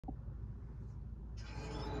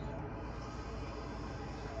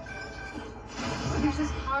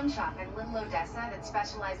this pawn shop in Little Odessa that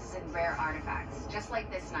specializes in rare artifacts, just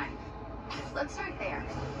like this knife. Let's start there.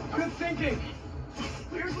 Good thinking.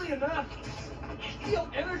 Weirdly enough, I feel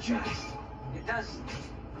energized. It does.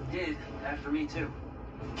 Did that for me too.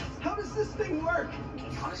 How does this thing work?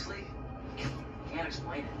 Honestly, can't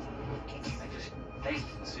explain it. I just think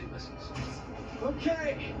the suit listens.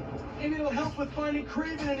 Okay. Maybe it'll help with finding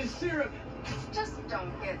Craven and his serum. Just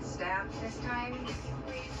don't get stabbed this time,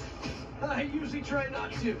 please. I usually try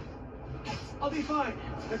not to. I'll be fine.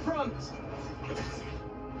 I promise.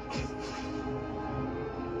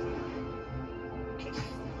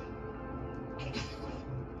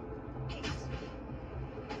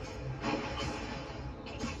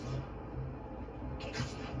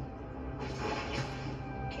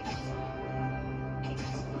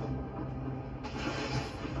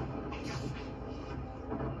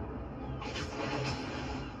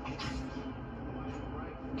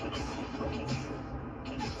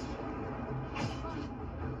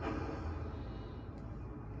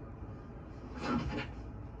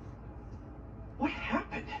 What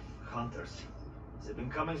happened? Hunters. They've been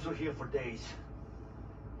coming through here for days.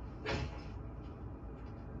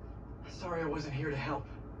 Sorry I wasn't here to help.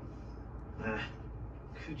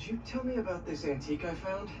 Could you tell me about this antique I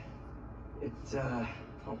found? It,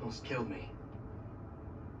 almost killed me.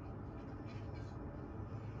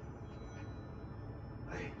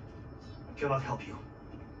 I cannot help you.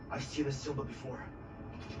 I've seen this silver before.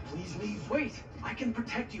 Please leave. Wait! I can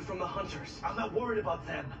protect you from the hunters. I'm not worried about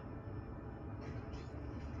them.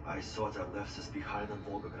 I saw their left us behind in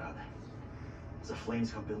Volgograd. The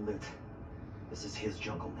flames have been lit. This is his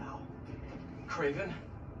jungle now. Craven?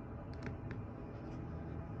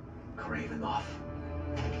 Craven off.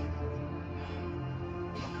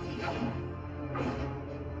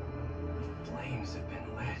 Flames have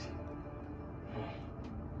been lit.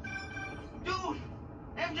 Dude!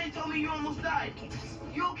 MJ told me you almost died.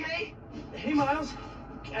 You okay? Hey, Miles.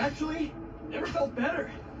 Actually, never felt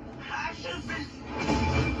better. I should have been...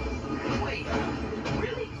 Wait,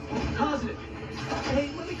 really? Positive.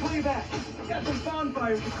 Hey, let me call you back. Got some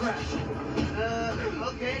bonfires to crash.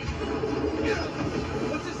 Okay.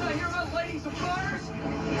 What's this I hear about lighting some fires?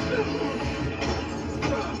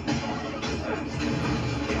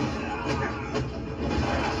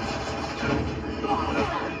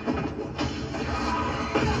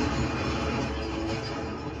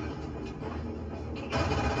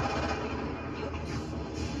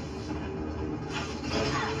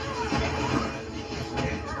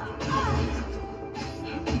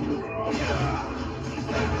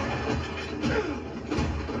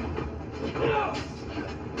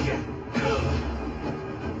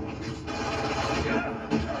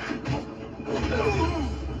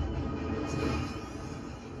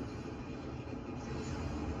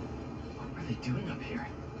 Doing up here?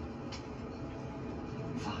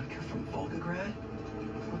 Vodka from Volgograd?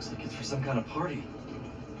 Looks like it's for some kind of party.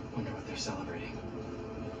 Wonder what they're celebrating.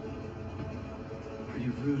 Pretty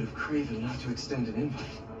rude of Craven not to extend an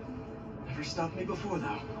invite. Never stopped me before,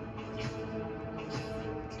 though.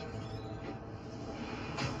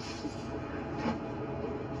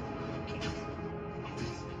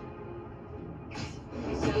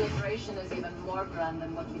 The celebration is even more grand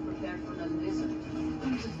than what we prepared for the lizard.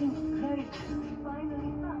 To think Craven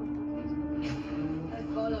finally found. I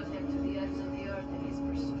followed him to the ends of the earth in his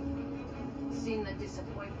pursuit. Seen the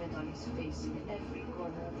disappointment on his face in every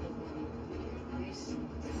corner of the world.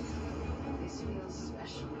 This feels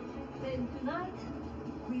special. Then tonight,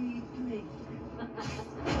 we drink.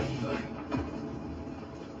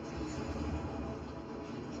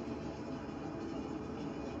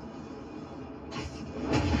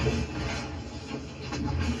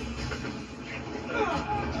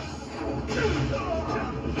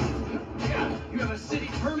 You have a city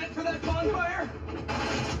permit for that bonfire?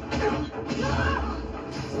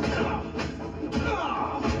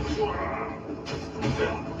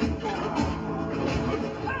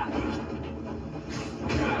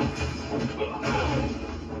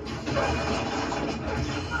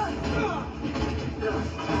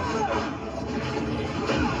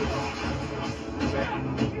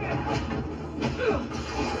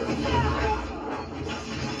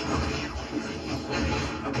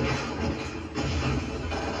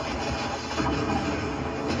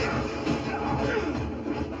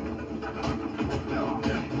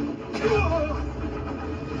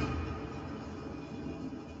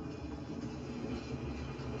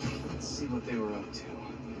 Let's see what they were up to.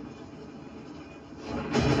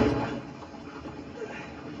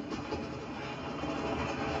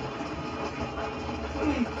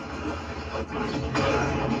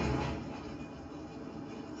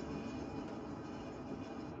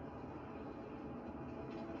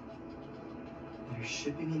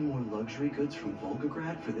 shipping in more luxury goods from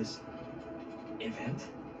Volgograd for this event?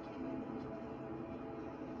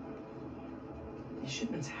 These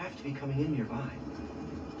shipments have to be coming in nearby.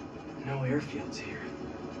 No airfields here.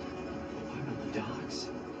 What about the docks?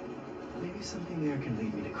 Maybe something there can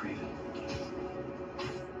lead me to Craven.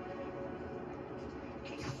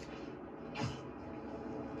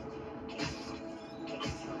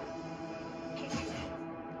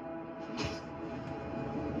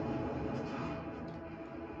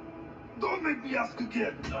 Don't make me ask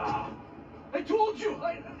again. I told you!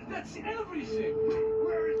 That's everything!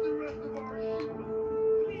 Where is the rest of our shipment?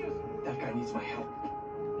 Please! That guy needs my help.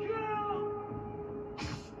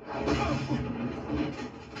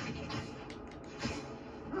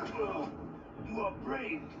 You are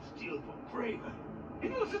brave to steal from Craven.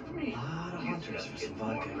 It wasn't me! A lot of hunters for some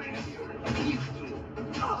vodka and caviar. Used to.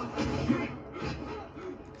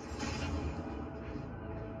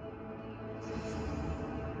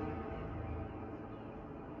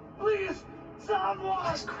 Please! Someone!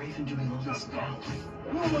 Why is Craven doing all this now?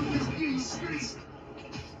 Woman is getting straight.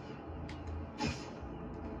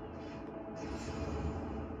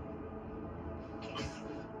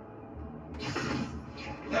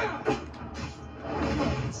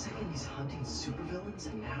 One second he's hunting supervillains,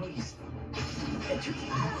 and now he's...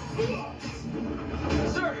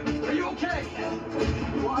 Sir, are you okay?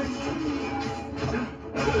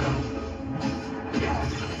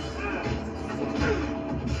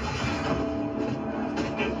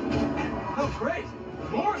 Oh, great!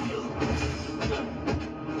 More of you!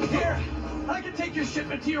 Here, I can take your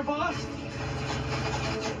shipment to your boss.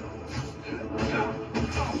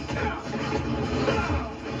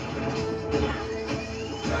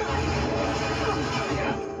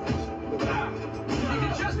 You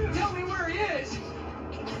can just tell me where he is.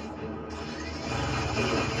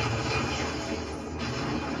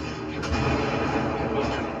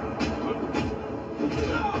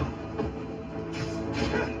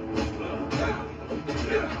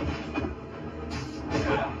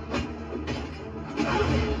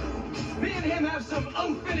 Me and him have some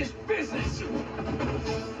unfinished business.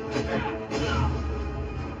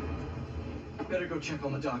 Better go check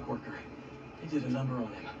on the dock worker. They did a number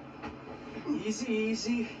on him. Easy,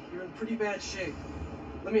 easy. You're in pretty bad shape.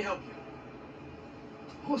 Let me help you.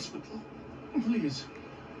 Hospital, please.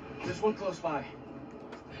 There's one close by.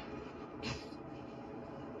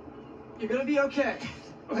 You're gonna be okay.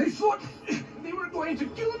 I thought they were going to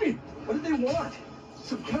kill me. What did they want?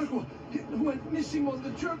 Some cargo went missing on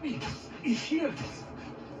the journey. Is here.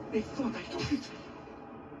 They thought I took it.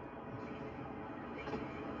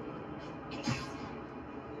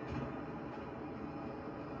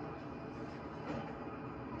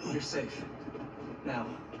 You're safe. Now,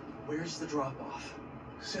 where's the drop-off?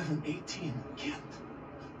 718 Kent.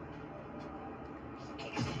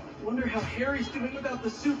 Wonder how Harry's doing without the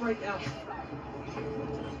suit right now.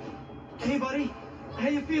 Hey, buddy. How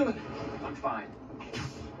you feeling? I'm fine.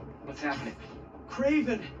 What's happening?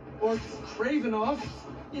 Craven, or Cravenov,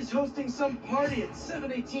 is hosting some party at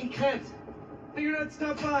 718 Kent. Figured I'd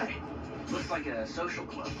stop by. Looks like a social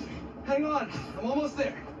club. Hang on, I'm almost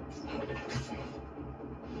there.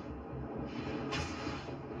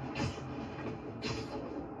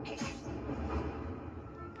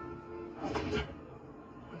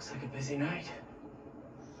 Looks like a busy night.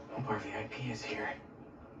 Hope our VIP is here.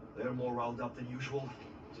 They're more riled up than usual.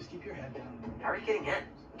 Just keep your head down. How are you getting in?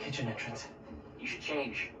 Kitchen entrance. You should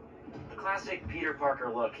change. The classic Peter Parker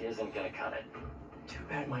look isn't gonna cut it. Too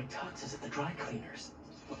bad my tux is at the dry cleaners.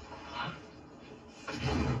 Huh?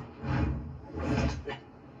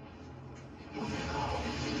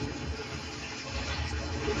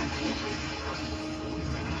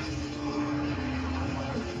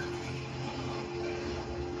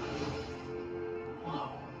 Whoa.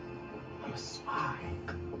 I'm a spy.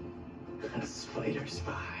 A spider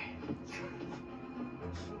spy.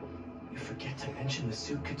 You forget to mention the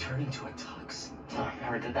suit could turn into a tux. Oh, I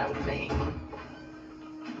never did that with me.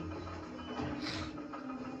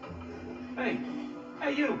 Hey,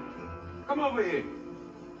 you! Come over here.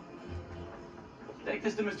 Take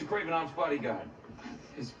this to Mr. Cravenov's bodyguard.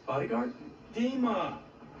 His bodyguard? Dima,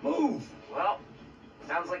 move! Well,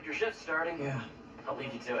 sounds like your shift's starting. Yeah. I'll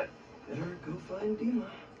leave you to it. Better go find Dima.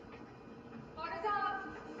 Order's up!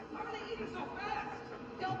 How are they eating so fast?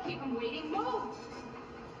 Don't keep them waiting, move!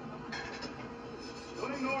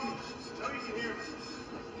 Don't ignore me. I know you can hear me.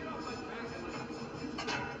 Get off my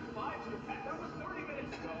back. 5 to the pack. That was 30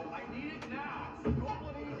 minutes ago. I need it now. Don't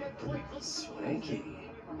let any dead plates. Let's go. Swanky.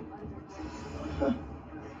 Huh.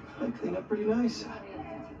 I clean up pretty nice.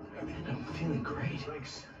 And I'm feeling great.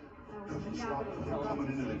 Thanks. Stop coming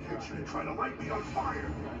into the kitchen and trying to light me on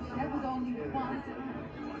fire. That was only one.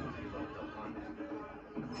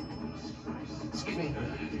 Excuse me.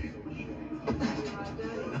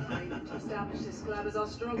 To establish this club as our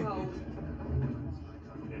stronghold.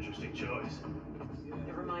 Interesting choice.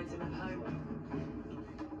 It reminds him of home.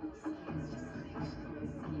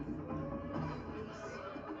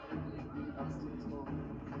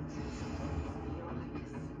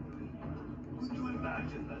 Would you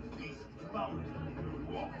imagine that beast mounted in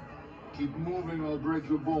your wall? Keep moving, I'll break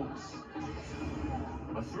your bones.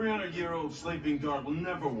 A 300-year-old sleeping dog will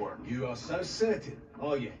never work. You are so certain,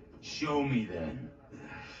 are you? Show me then.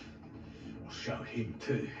 I'll show him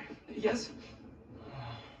too. Yes?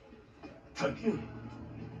 Take him.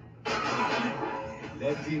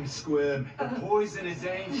 Let him squirm. The poison is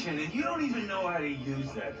ancient, and you don't even know how to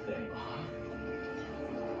use that thing.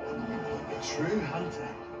 A true hunter.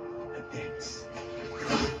 Adept.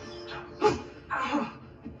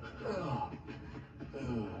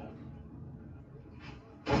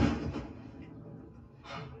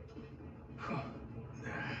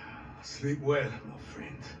 Sleep well, my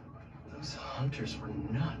friend. Those hunters were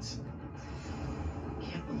nuts.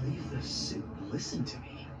 Can't believe the suit listened to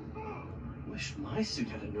me. Wish my suit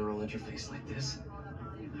had a neural interface like this.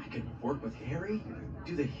 I could work with Harry,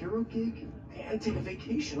 do the hero gig, and take a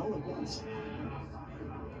vacation all at once.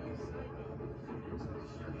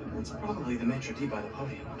 That's probably the maitre d' by the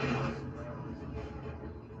podium.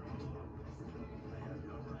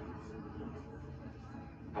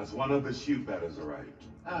 Has one of the shoe betters arrived?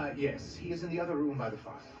 Yes, he is in the other room by the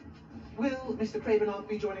fire. Will Mr. Cravenoff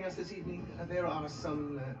be joining us this evening? There are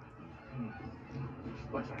some,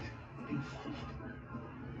 what's right?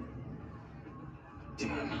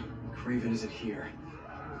 Damn, Craven isn't here.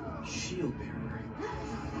 Shield bearer.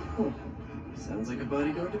 Huh. Sounds like a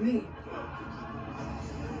bodyguard to me.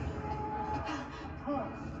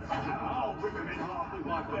 I'll rip him in half with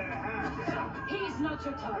my bare hands. He's not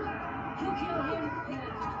your target. You kill him,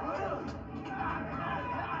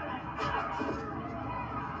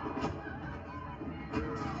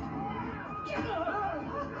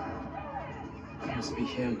 Must be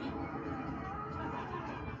him.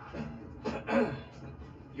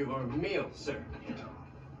 Your meal, sir.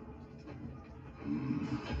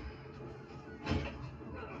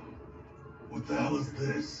 What the hell is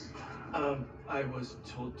this? I was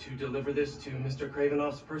told to deliver this to Mr.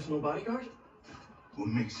 Cravenoff's personal bodyguard. What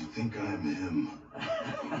makes you think I'm him?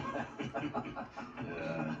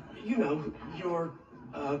 You know, you're,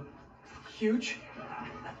 huge.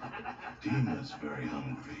 Dima's very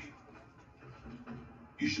hungry.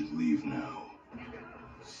 You should leave now.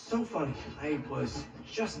 So funny. I was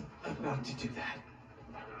just about to do that.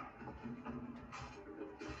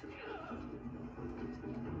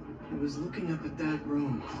 I was looking up at that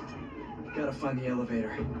room. Gotta find the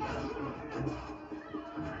elevator.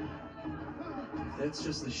 If that's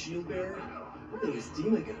just the shield bearer, what is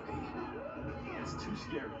Dima gonna be? It's too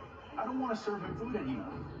scary. I don't want to serve him food anymore.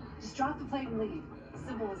 Just drop the plate and leave.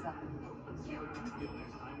 Simple as that.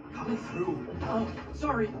 Coming through. Oh,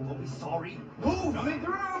 sorry. Don't be sorry. Move! Coming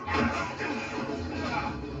through!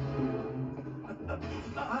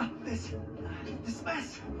 This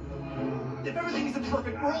mess. If everything isn't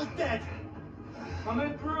perfect, we're all dead.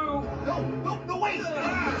 Coming through! No, wait!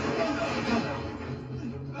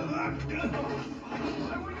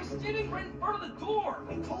 Why were you standing right in front of the door?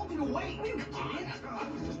 I told you to wait, you idiot.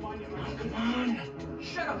 Come on.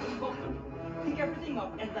 Shut up, both of you. Pick everything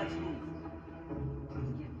up and let's move.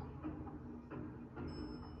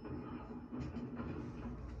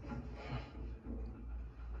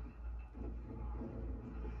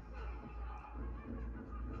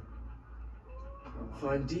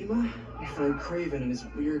 Find Dima, and find Craven and his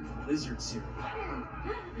weird lizard serum.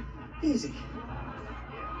 Easy.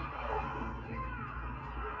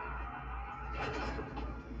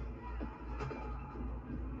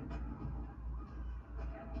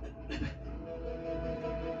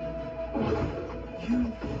 You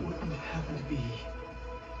wouldn't happen to be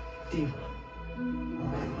Dima.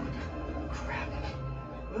 Crap.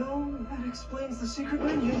 Well, that explains the secret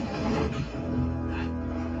menu.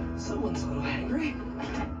 Someone's a little angry.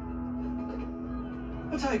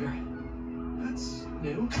 A tiger. That's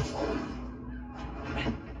new.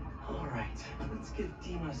 All right, let's give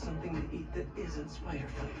Dima something to eat that isn't spider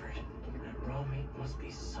flavored. That raw meat must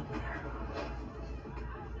be somewhere.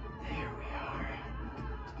 There we are.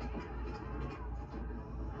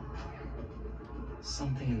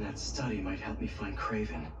 Something in that study might help me find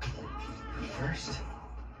Craven. But first,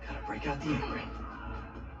 gotta break out the egg ring.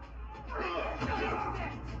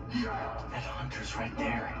 That hunter's right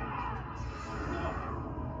there.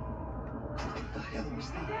 What the hell was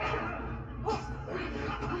that?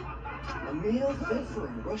 A meal fit for a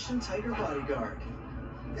Russian tiger bodyguard.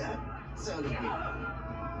 That sounded weird. I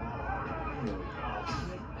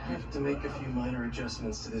have to make a few minor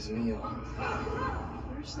adjustments to this meal.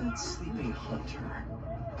 Where's that sleeping hunter?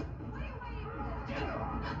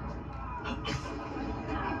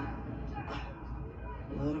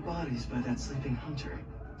 A lot of bodies by that sleeping hunter.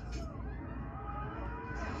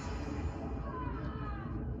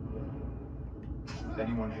 Did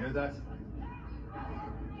anyone hear that?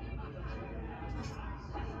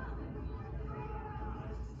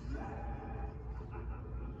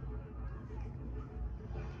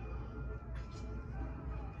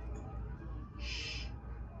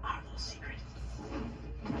 Our little secret.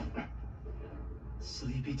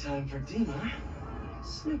 Sleepy time for Dima.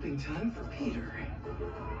 Snooping time for Peter.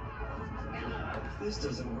 If this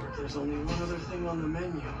doesn't work, there's only one other thing on the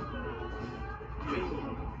menu.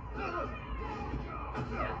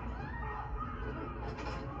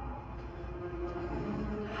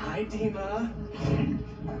 Hi, Dima.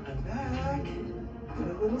 I'm back. Got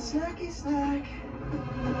a little snacky snack.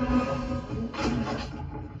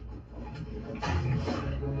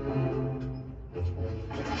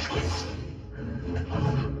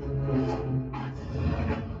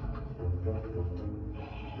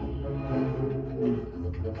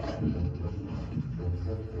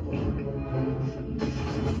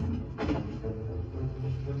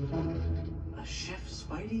 A Chef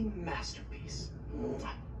Spidey masterpiece.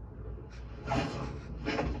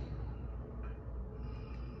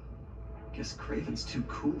 Guess Craven's too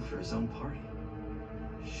cool for his own party.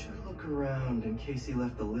 Should look around in case he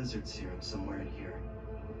left the lizard serum somewhere in here.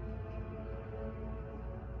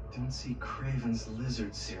 Don't see Craven's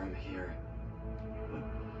lizard serum here. But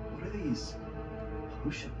what are these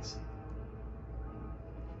potions?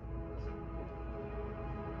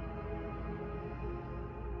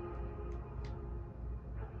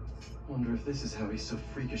 Wonder if this is how he's so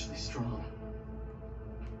freakishly strong.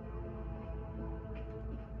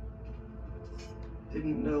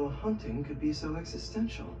 Didn't know hunting could be so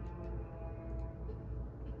existential.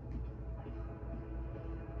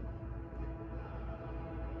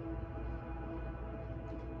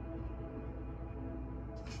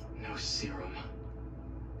 No serum.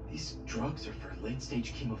 These drugs are for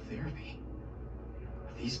late-stage chemotherapy.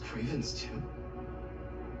 Are these Cravens too?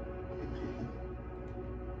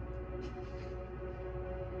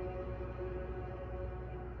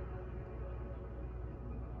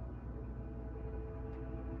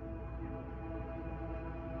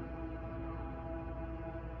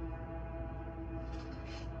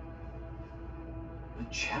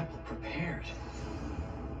 Chapel prepared.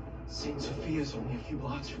 St. Sophia's only a few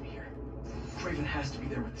blocks from here. Craven has to be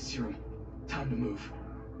there with the serum. Time to move.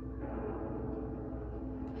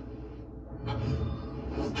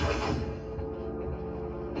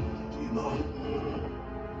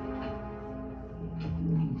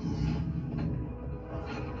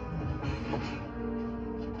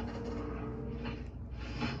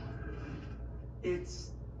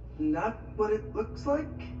 It's not what it looks like?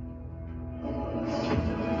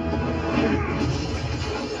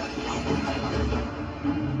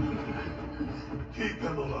 Keep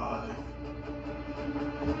him alive.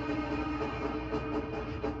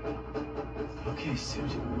 Okay,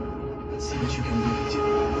 Suit. Let's see what you can really do.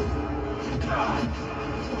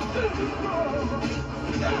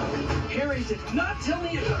 Harry did not tell me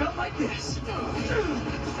it felt like this.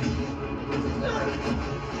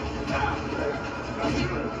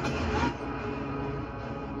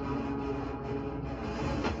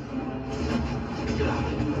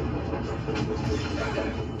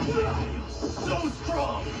 So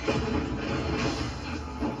strong!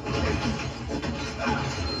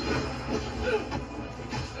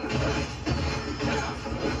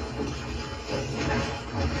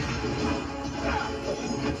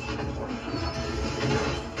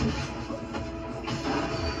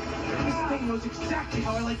 This thing knows exactly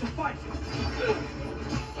how I like to fight.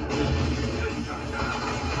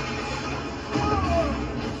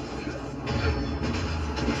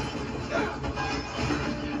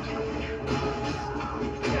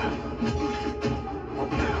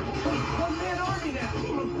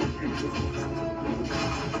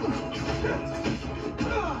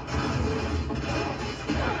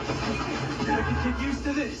 Get used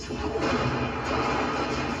to this.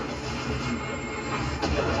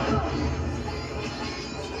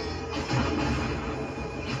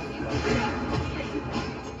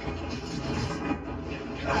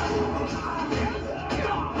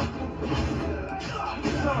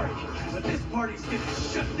 Sorry, but this party's getting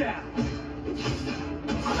shut down.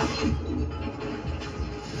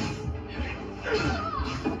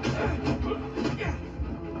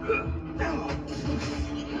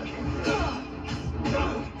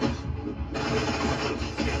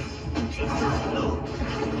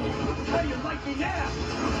 How you like me now?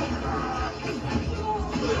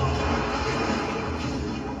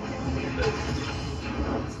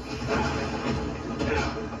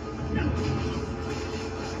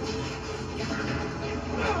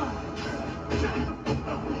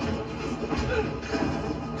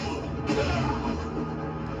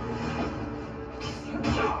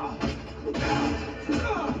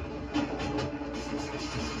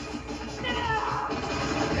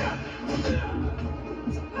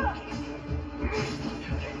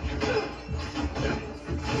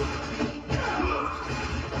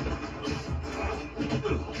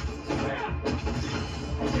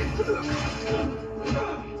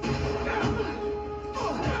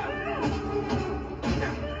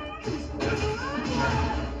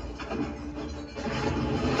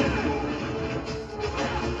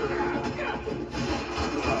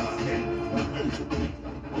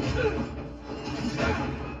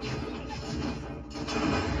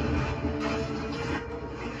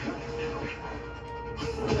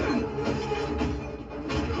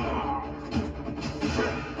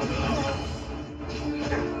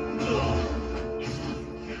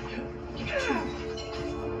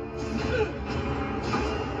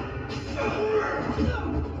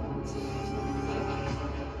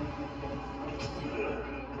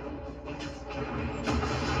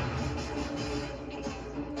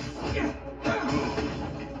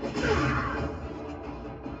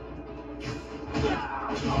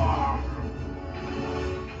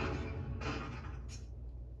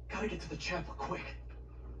 Gotta get to the chapel quick.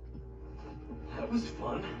 That was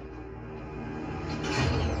fun.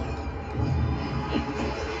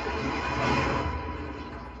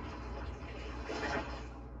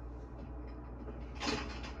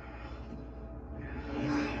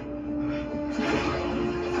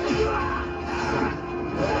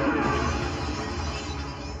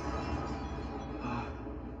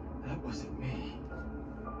 That wasn't me.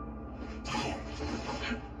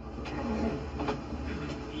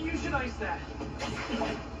 You should ice that.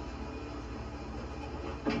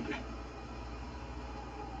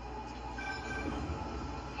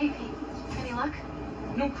 Hey, Pete. Any luck?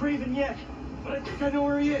 No Craven yet, but I think I know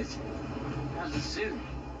where he is. How's the suit?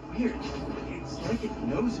 Weird. It's like it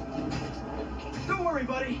knows me. Don't worry,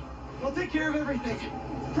 buddy. I'll take care of everything.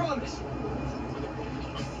 Promise.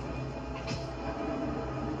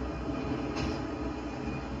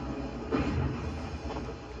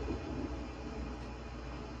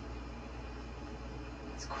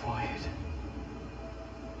 It's quiet.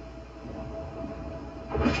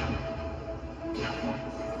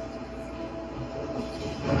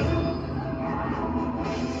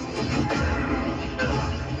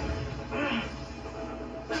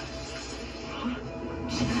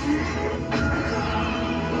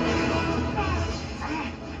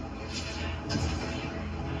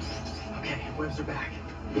 Okay, webs are back.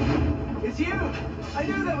 It's you! I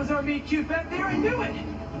knew that was our meet cute back there. I knew it!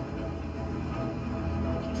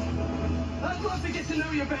 I'd love to get to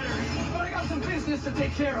know you better, but I got some business to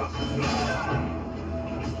take care of.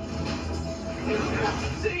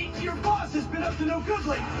 See, your boss has been up to no good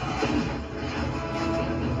lately.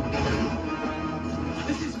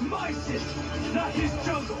 This is my city, not his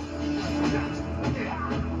jungle.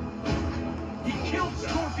 He killed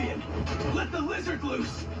Scorpion. Let the lizard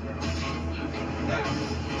loose.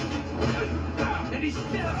 And he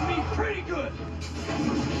stabbed me pretty good.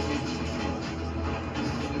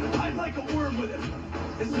 I'd like a word with him,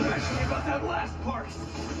 especially about that last part.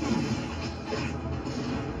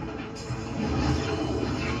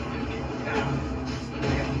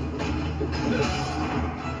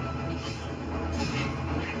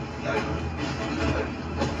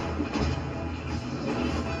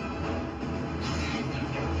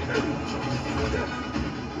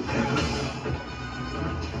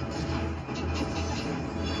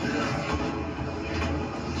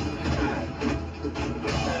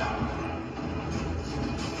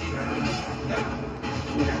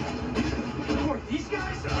 Yeah.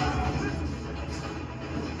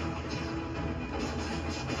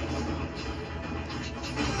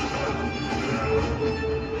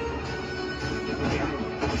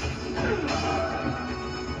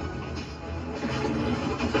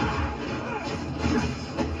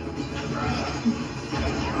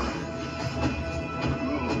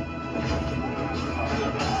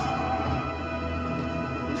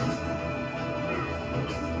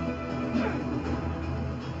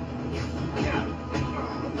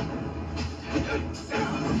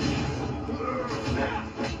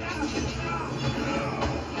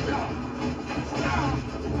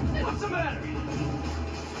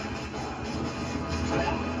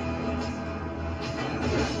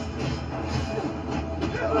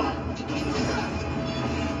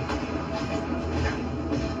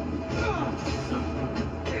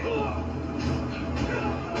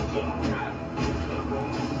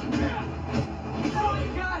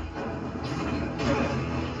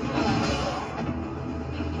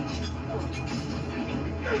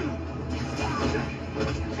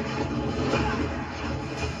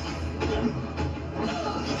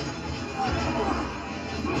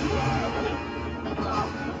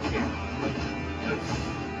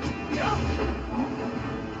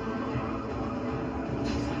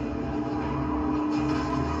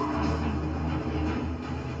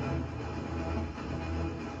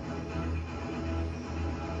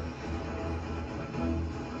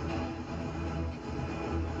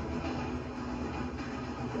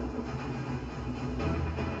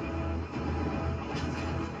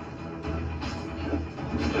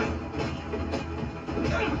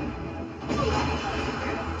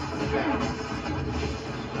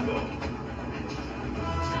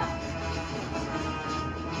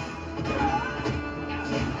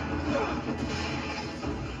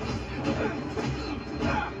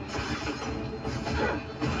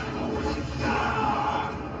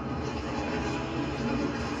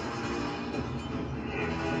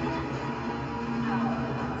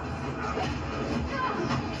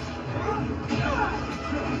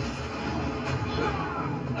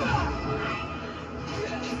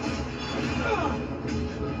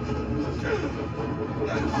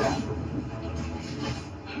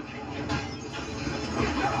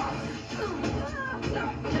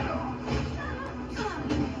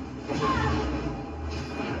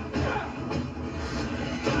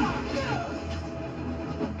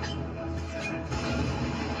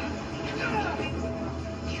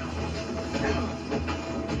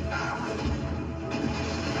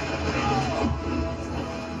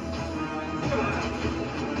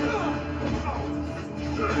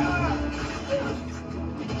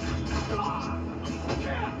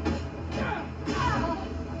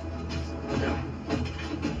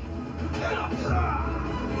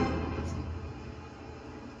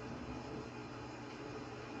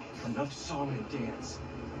 Enough song and dance.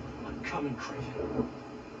 I'm coming, Craven.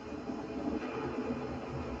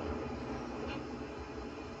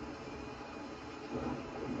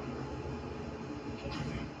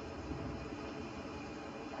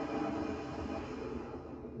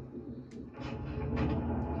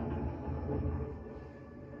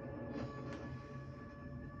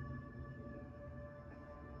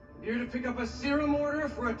 Here to pick up a serum order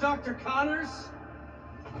for a Dr. Connors?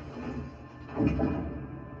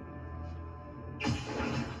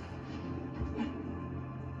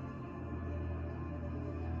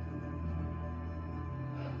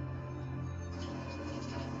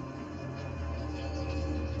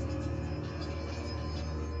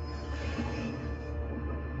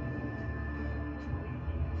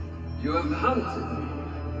 You have hunted me.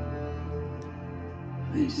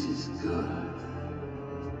 This is good.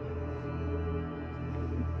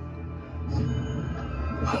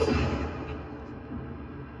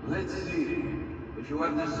 Let's see if you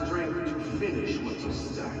have the strength to finish what you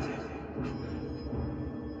started.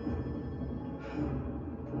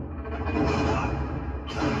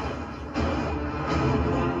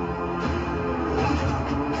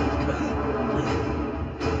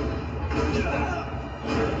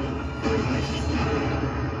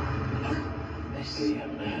 I see a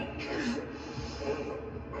man.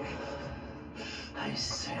 I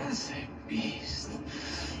sense a beast.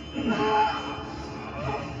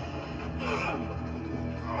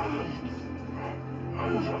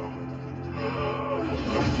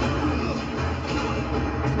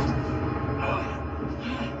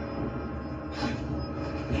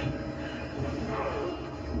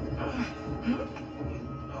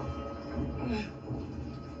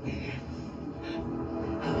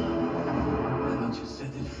 Why don't you set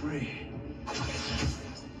it free?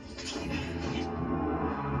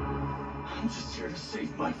 I'm just here to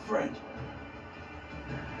save my friend.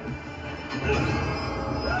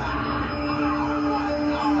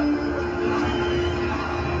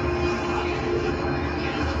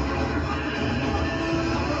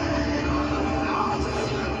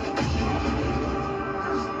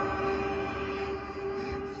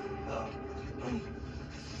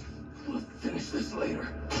 We'll finish this later.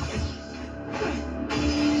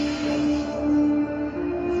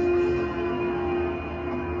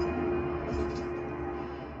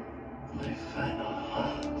 My final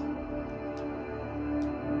hunt.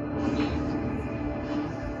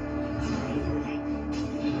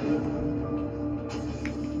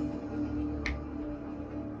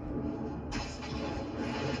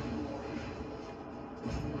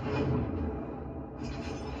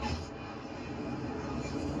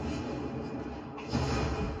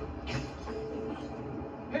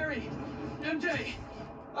 Harry! MJ!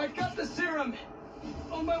 I got the serum!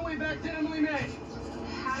 On my way back to Emily May!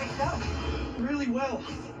 How'd it go? Really well.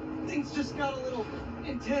 Things just got a little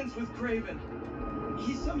intense with Craven.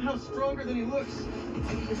 He's somehow stronger than he looks.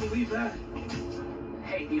 Can you believe that?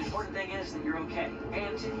 Hey, the important thing is that you're okay.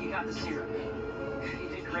 And you got the serum. You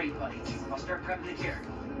did great, buddy. I'll start prepping the gear.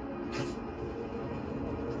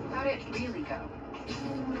 How'd it really go?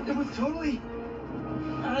 It was totally...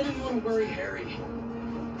 I didn't want to worry Harry.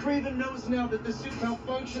 Craven knows now that the suit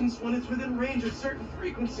malfunctions when it's within range of certain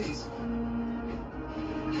frequencies.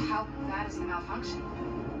 How bad is the malfunction?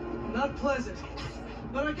 Not pleasant,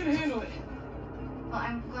 but I can handle it. Well,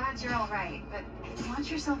 I'm glad you're all right, but watch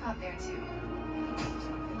yourself out there too.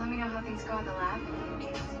 Let me know how things go at the lab.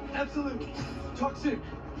 Absolutely. Talk soon.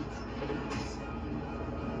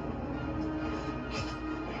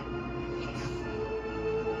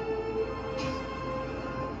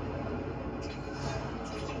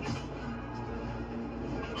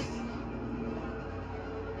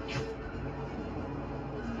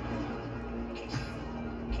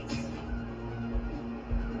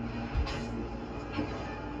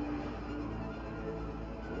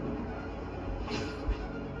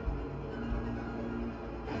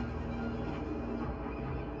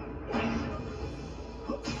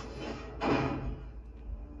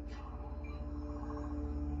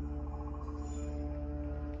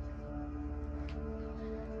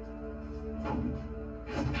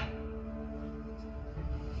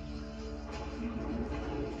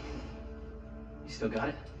 You still got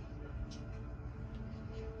it?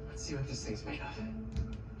 Let's see what this thing's made of.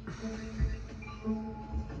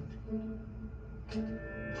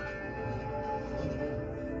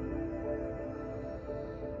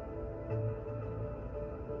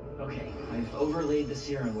 Okay, I've overlaid the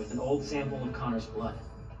serum with an old sample of Connor's blood.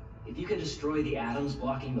 If you can destroy the atoms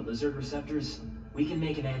blocking the lizard receptors, we can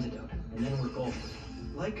make an antidote, and then we're golden.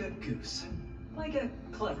 Like a goose. Like a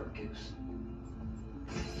clever goose.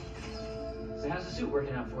 So how's the suit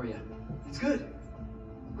working out for you? It's good.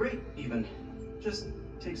 Great, even. Just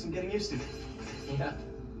take some getting used to. Yeah.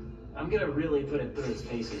 I'm gonna really put it through its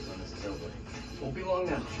paces when this is over. Won't be long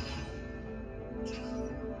now.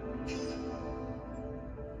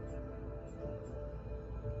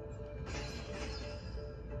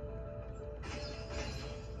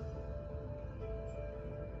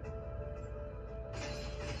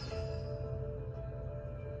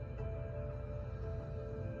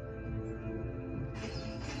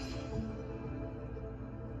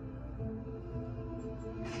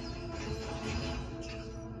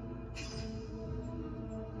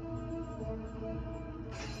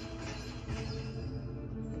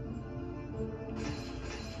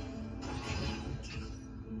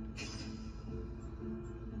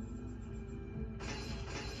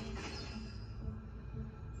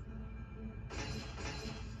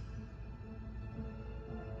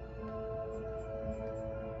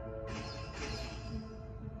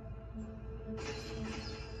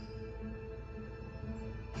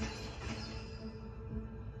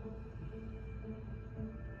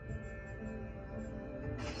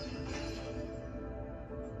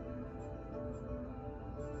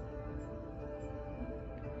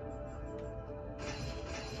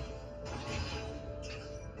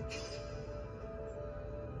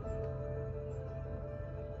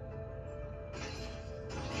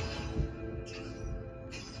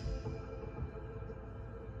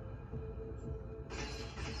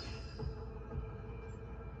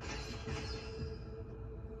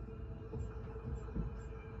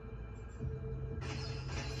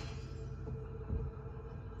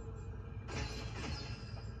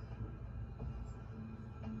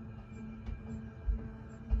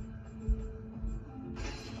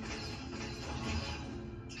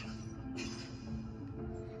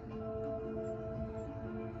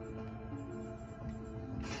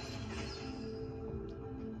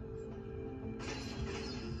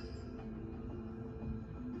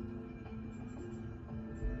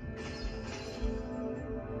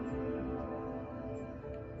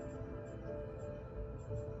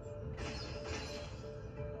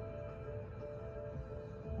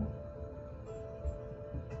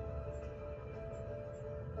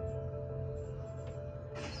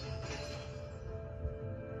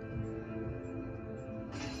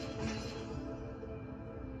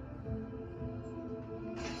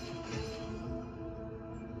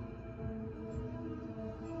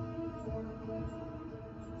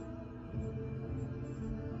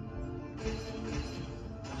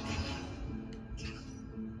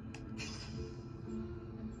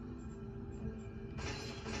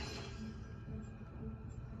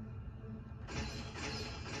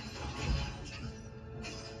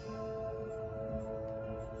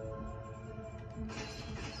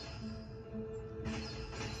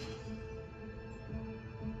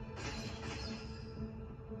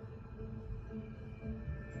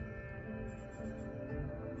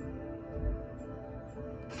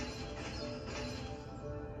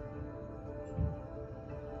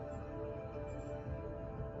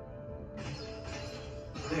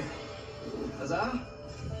 There. Huzzah!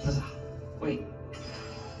 Huzzah. Wait,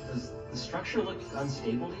 does the structure look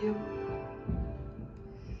unstable to you?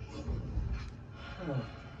 Huh.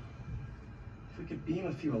 If we could beam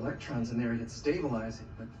a few electrons in there, it'd stabilize it,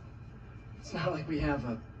 but it's not like we have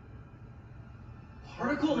a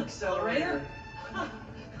Particle accelerator?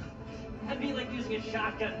 That'd be like using a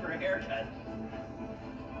shotgun for a haircut.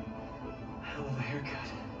 hell of a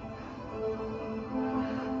haircut.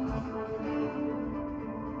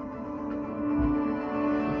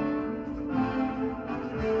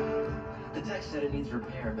 The tech said it needs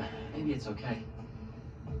repair, but maybe it's okay.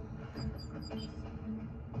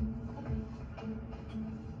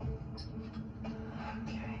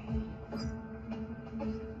 Okay.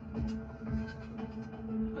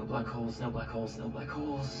 No black holes, no black holes, no black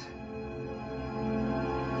holes.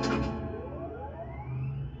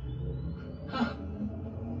 Huh.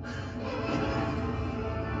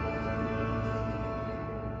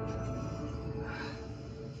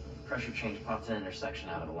 Pressure change popped an intersection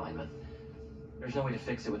out of alignment. There's no way to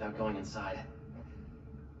fix it without going inside.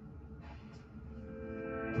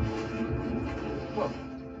 Whoa.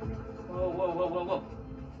 Whoa.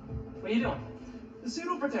 What are you doing? The suit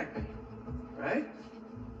will protect me, right?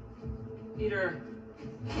 Peter,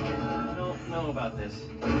 I don't know about this.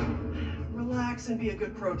 Relax and be a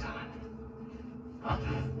good proton. Huh?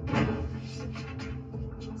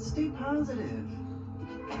 Stay positive.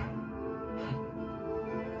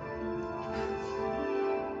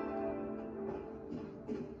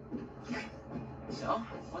 So,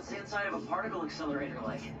 what's the inside of a particle accelerator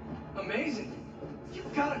like? Amazing.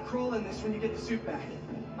 You've got to crawl in this when you get the suit back.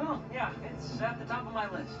 Oh, yeah, it's at the top of my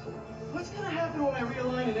list. What's gonna happen when I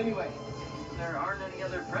realign it anyway? There aren't any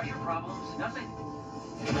other pressure problems, nothing.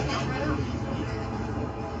 Right out.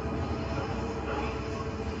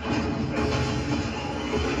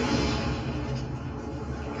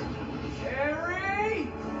 Harry!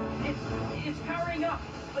 It's powering up,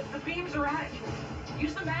 but the beams are erratic.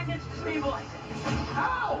 Use the magnets to stabilize it.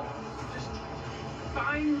 How? Just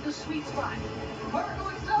find the sweet spot. Particle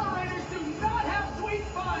accelerators do not have sweet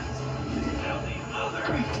spots! Now the other.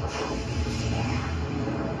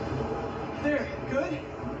 There, good?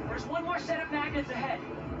 There's one more set of magnets ahead.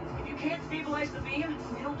 If you can't stabilize the beam,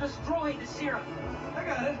 it'll destroy the serum. I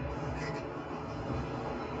got it.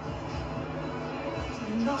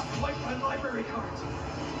 Not like my library cards.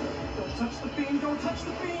 Don't touch the beam, don't touch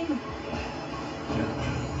the beam!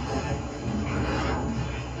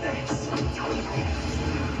 Thanks.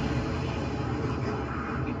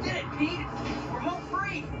 You did it, Pete! We're home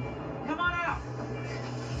free! Come on out!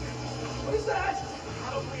 What is that?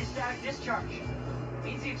 Probably a static discharge.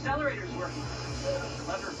 Means the accelerator's working.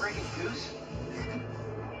 Clever breaking goose.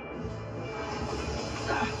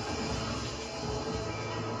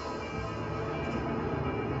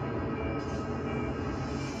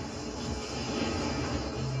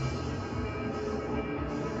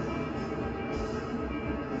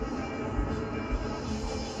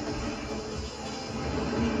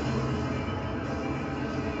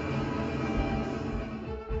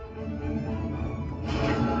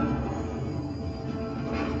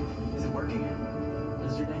 Is it working?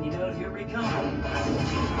 Lizard, I need out of here we come.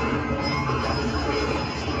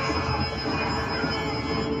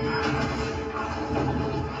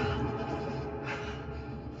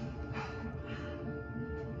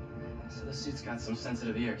 So the suit's got some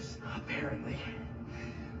sensitive ears. Apparently.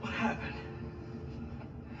 What happened?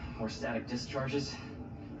 More static discharges.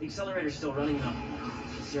 The accelerator's still running though.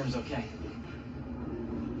 The serum's okay.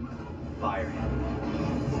 Fire.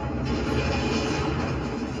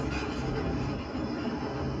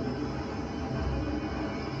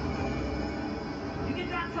 You get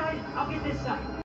that side, I'll get this side.